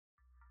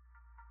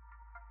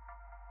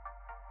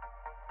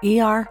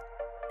ER,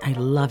 I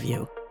love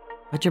you,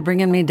 but you're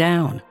bringing me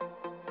down.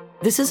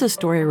 This is a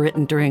story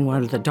written during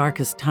one of the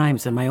darkest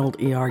times in my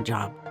old ER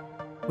job,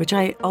 which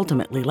I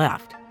ultimately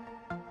left.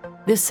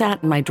 This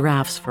sat in my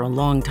drafts for a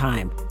long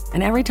time,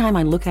 and every time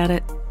I look at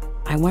it,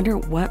 I wonder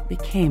what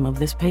became of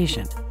this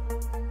patient.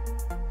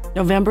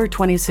 November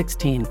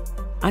 2016,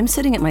 I'm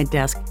sitting at my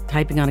desk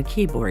typing on a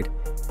keyboard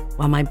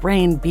while my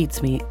brain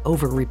beats me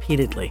over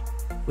repeatedly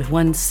with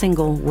one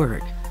single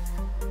word: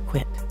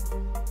 quit.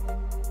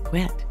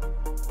 Quit.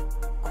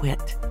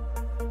 Quit.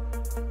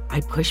 I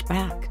push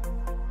back.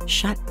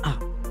 Shut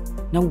up.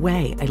 No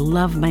way. I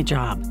love my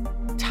job.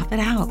 Tough it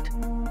out.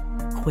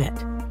 Quit.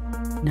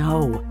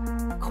 No.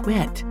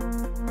 Quit.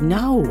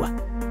 No.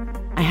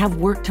 I have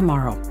work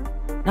tomorrow.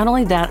 Not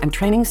only that, I'm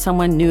training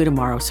someone new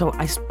tomorrow, so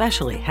I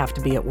especially have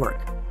to be at work.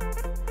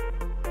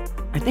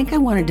 I think I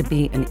wanted to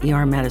be in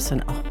ER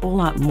medicine a whole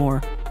lot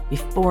more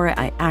before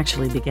I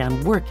actually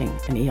began working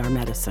in ER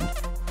medicine.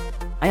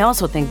 I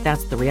also think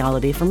that's the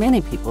reality for many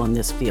people in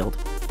this field,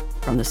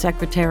 from the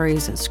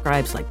secretaries and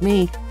scribes like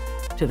me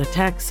to the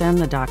techs and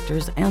the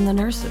doctors and the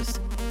nurses.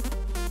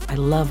 I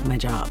love my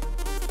job.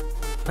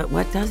 But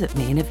what does it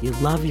mean if you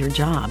love your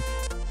job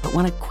but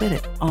want to quit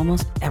it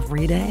almost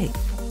every day?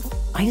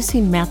 I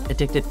see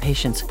meth-addicted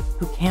patients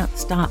who can't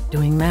stop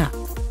doing meth.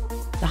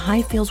 The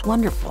high feels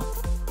wonderful,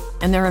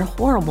 and they're in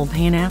horrible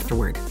pain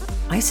afterward.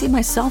 I see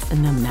myself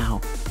in them now.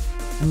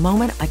 The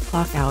moment I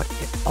clock out,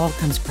 it all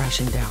comes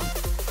crashing down,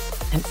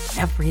 and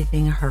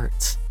everything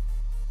hurts.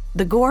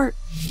 The gore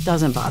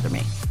doesn't bother me.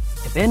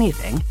 If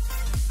anything,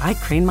 I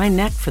crane my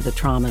neck for the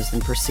traumas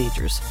and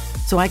procedures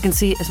so I can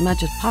see as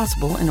much as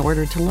possible in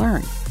order to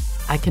learn.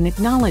 I can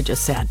acknowledge a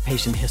sad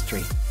patient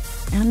history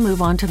and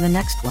move on to the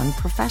next one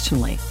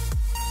professionally.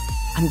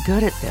 I'm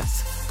good at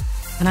this,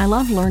 and I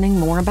love learning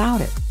more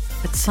about it.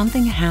 But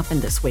something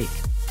happened this week.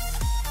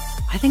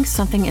 I think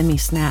something in me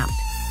snapped.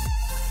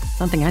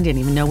 Something I didn't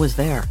even know was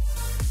there.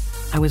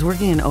 I was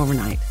working an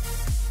overnight,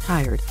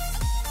 tired,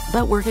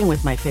 but working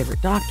with my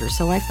favorite doctor,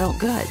 so I felt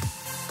good.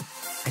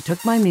 I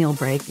took my meal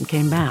break and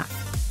came back,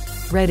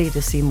 ready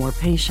to see more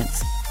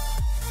patients.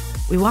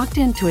 We walked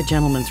into a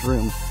gentleman's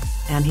room,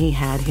 and he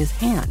had his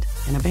hand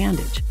in a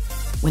bandage.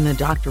 When the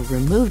doctor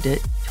removed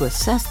it to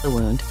assess the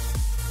wound,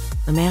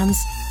 the man's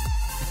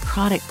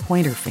necrotic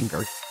pointer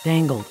finger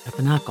dangled at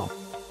the knuckle,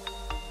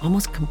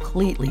 almost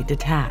completely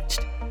detached.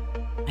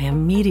 I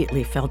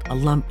immediately felt a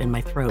lump in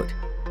my throat.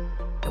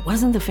 It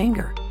wasn't the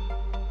finger.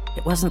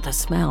 It wasn't the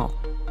smell.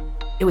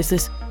 It was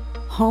this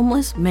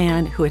homeless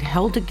man who had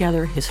held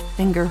together his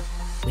finger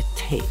with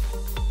tape.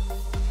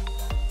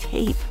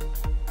 Tape.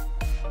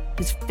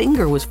 His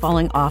finger was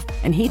falling off,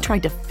 and he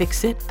tried to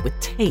fix it with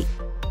tape.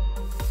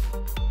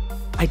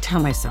 I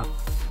tell myself,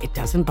 it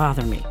doesn't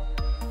bother me.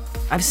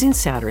 I've seen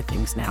sadder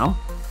things now.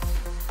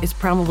 It's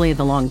probably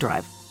the long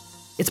drive.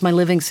 It's my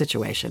living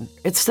situation.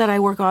 It's that I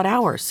work odd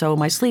hours, so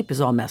my sleep is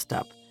all messed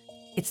up.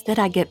 It's that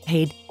I get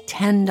paid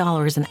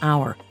 $10 an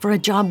hour for a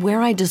job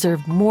where I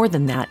deserve more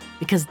than that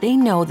because they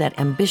know that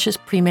ambitious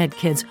pre-med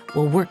kids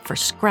will work for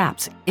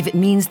scraps if it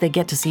means they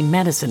get to see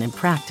medicine in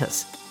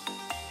practice.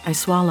 I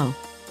swallow.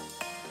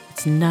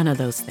 It's none of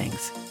those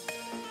things.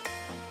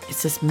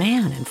 It's this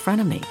man in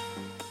front of me.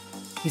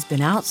 He's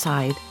been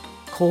outside,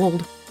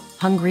 cold,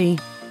 hungry,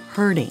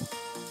 hurting,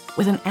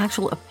 with an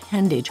actual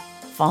appendage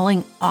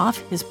falling off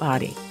his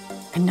body,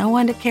 and no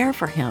one to care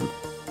for him,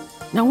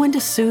 no one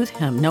to soothe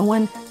him, no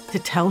one to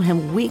tell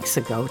him weeks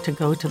ago to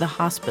go to the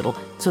hospital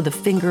so the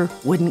finger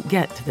wouldn't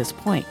get to this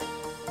point.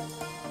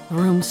 The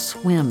room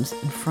swims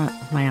in front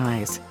of my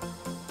eyes.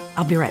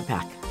 I'll be right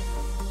back.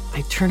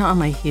 I turn on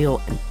my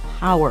heel and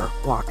power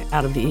walk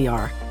out of the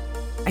ER.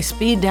 I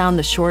speed down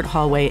the short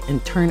hallway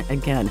and turn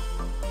again,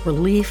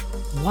 relief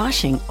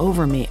washing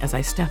over me as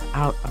I step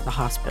out of the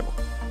hospital.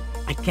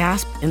 I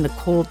gasp in the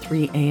cold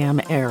 3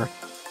 a.m. air,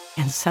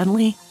 and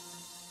suddenly,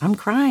 I'm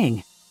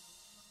crying.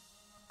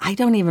 I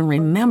don't even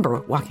remember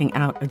walking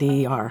out of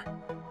the ER.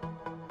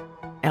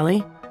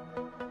 Ellie,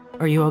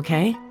 are you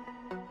okay?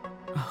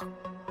 Oh,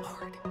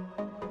 Lord.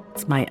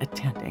 It's my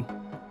attending.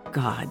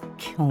 God,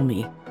 kill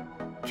me.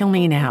 Kill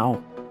me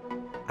now.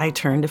 I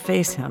turn to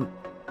face him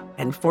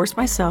and force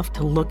myself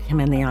to look him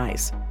in the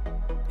eyes.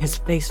 His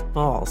face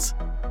falls,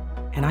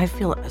 and I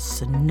feel a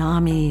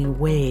tsunami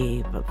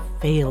wave of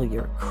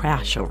failure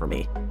crash over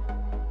me.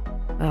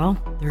 Well,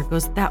 there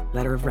goes that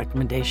letter of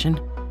recommendation.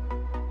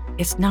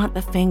 It's not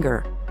the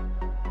finger.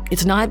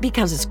 It's not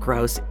because it's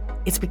gross.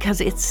 It's because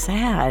it's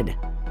sad.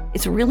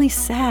 It's really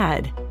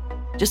sad.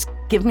 Just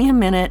give me a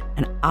minute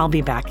and I'll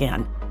be back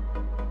in.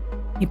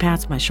 He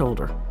pats my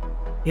shoulder.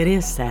 It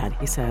is sad,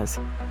 he says,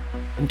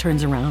 and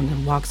turns around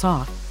and walks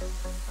off.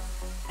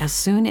 As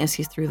soon as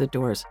he's through the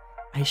doors,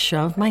 I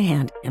shove my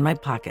hand in my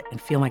pocket and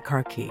feel my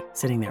car key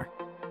sitting there.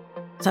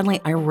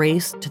 Suddenly, I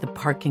race to the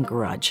parking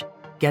garage,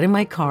 get in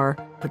my car,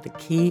 put the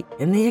key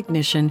in the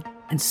ignition,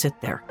 and sit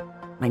there,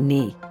 my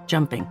knee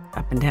jumping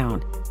up and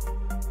down.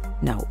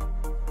 No,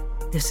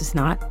 this is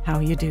not how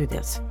you do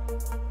this.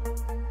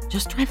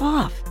 Just drive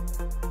off.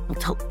 I'll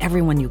tell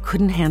everyone you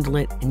couldn't handle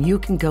it and you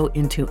can go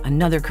into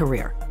another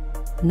career.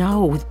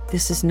 No,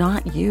 this is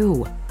not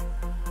you.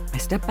 I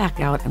step back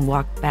out and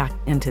walk back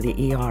into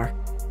the ER.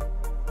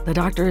 The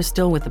doctor is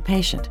still with the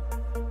patient,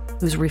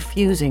 who's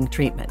refusing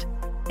treatment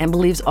and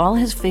believes all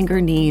his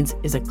finger needs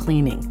is a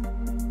cleaning.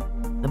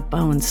 The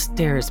bone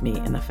stares me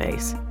in the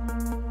face.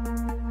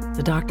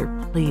 The doctor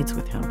pleads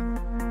with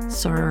him.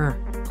 Sir,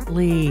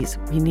 please,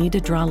 we need to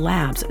draw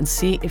labs and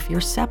see if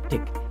you're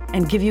septic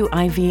and give you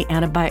IV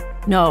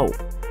antibiotics. No,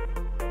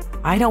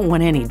 I don't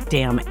want any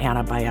damn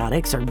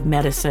antibiotics or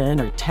medicine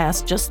or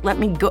tests. Just let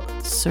me go.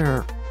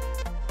 Sir,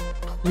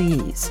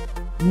 please,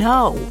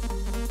 no.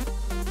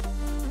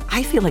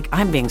 I feel like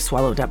I'm being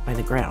swallowed up by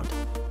the ground,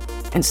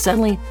 and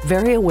suddenly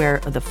very aware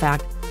of the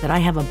fact that I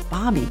have a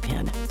bobby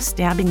pin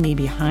stabbing me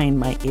behind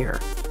my ear.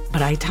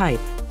 But I type,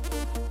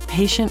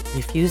 patient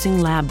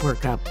refusing lab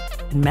workup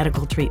and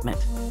medical treatment.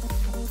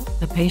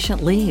 The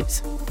patient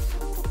leaves,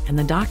 and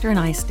the doctor and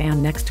I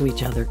stand next to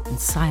each other in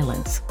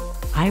silence.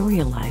 I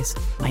realize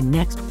my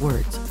next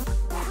words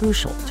are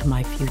crucial to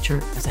my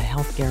future as a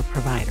healthcare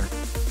provider.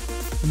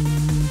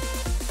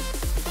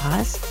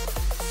 Pus?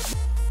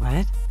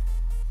 What?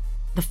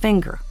 The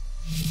finger.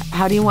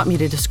 How do you want me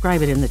to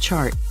describe it in the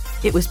chart?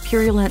 It was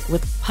purulent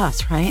with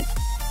pus, right?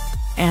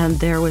 And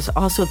there was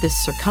also this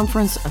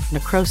circumference of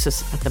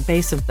necrosis at the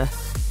base of the,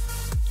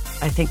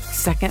 I think,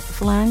 second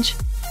phalange.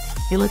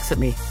 He looks at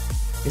me,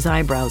 his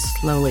eyebrows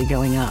slowly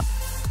going up.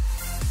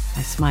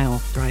 I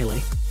smile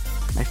dryly,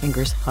 my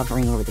fingers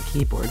hovering over the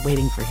keyboard,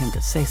 waiting for him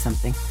to say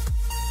something.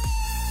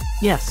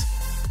 Yes,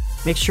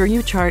 make sure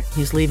you chart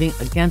he's leaving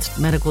against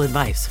medical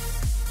advice.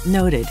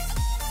 Noted.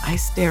 I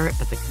stare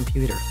at the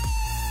computer,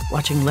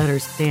 watching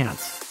letters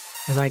dance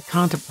as I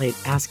contemplate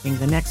asking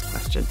the next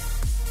question.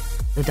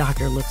 The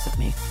doctor looks at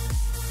me,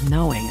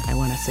 knowing I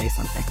want to say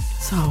something.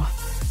 So,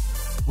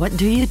 what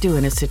do you do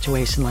in a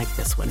situation like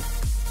this one?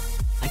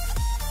 Like,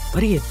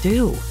 what do you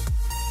do?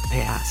 I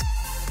ask,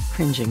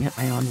 cringing at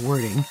my own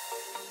wording.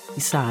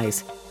 He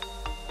sighs.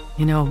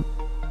 You know,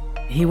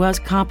 he was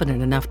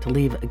competent enough to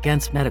leave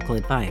against medical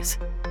advice.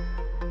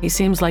 He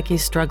seems like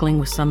he's struggling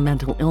with some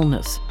mental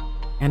illness,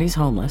 and he's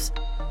homeless,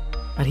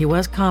 but he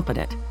was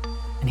competent,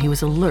 and he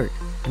was alert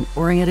and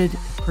oriented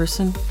to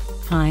person,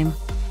 time,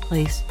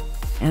 place,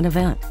 and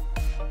event.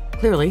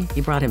 Clearly,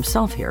 he brought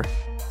himself here,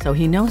 so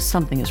he knows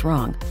something is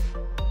wrong,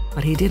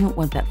 but he didn't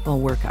want that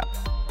full workup.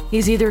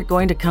 He's either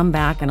going to come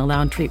back and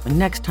allow treatment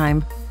next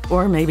time,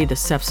 or maybe the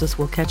sepsis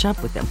will catch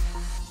up with him,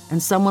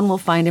 and someone will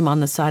find him on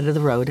the side of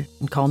the road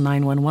and call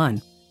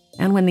 911.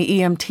 And when the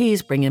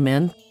EMTs bring him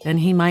in, then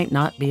he might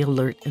not be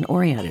alert and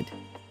oriented,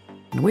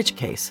 in which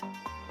case,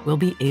 we'll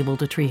be able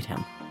to treat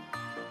him.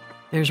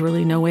 There's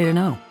really no way to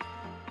know.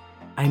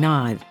 I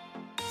nod,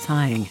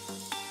 sighing.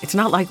 It's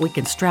not like we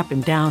can strap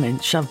him down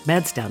and shove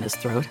meds down his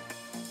throat.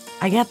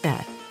 I get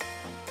that,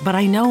 but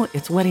I know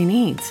it's what he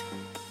needs.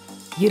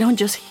 You don't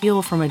just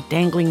heal from a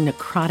dangling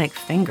necrotic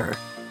finger,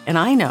 and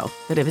I know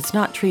that if it's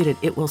not treated,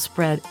 it will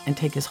spread and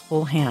take his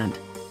whole hand,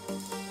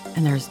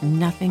 and there's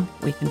nothing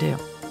we can do.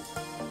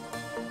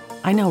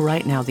 I know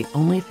right now the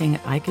only thing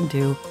I can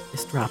do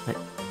is drop it,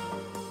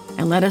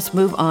 and let us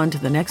move on to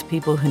the next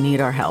people who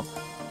need our help.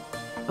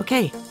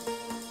 Okay,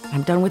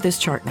 I'm done with this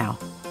chart now.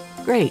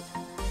 Great.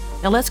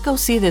 Now let's go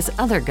see this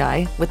other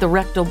guy with the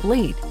rectal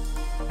bleed.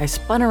 I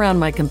spun around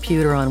my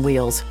computer on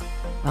wheels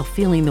while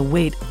feeling the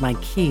weight of my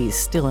keys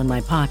still in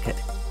my pocket.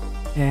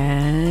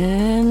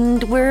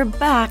 And we're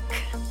back.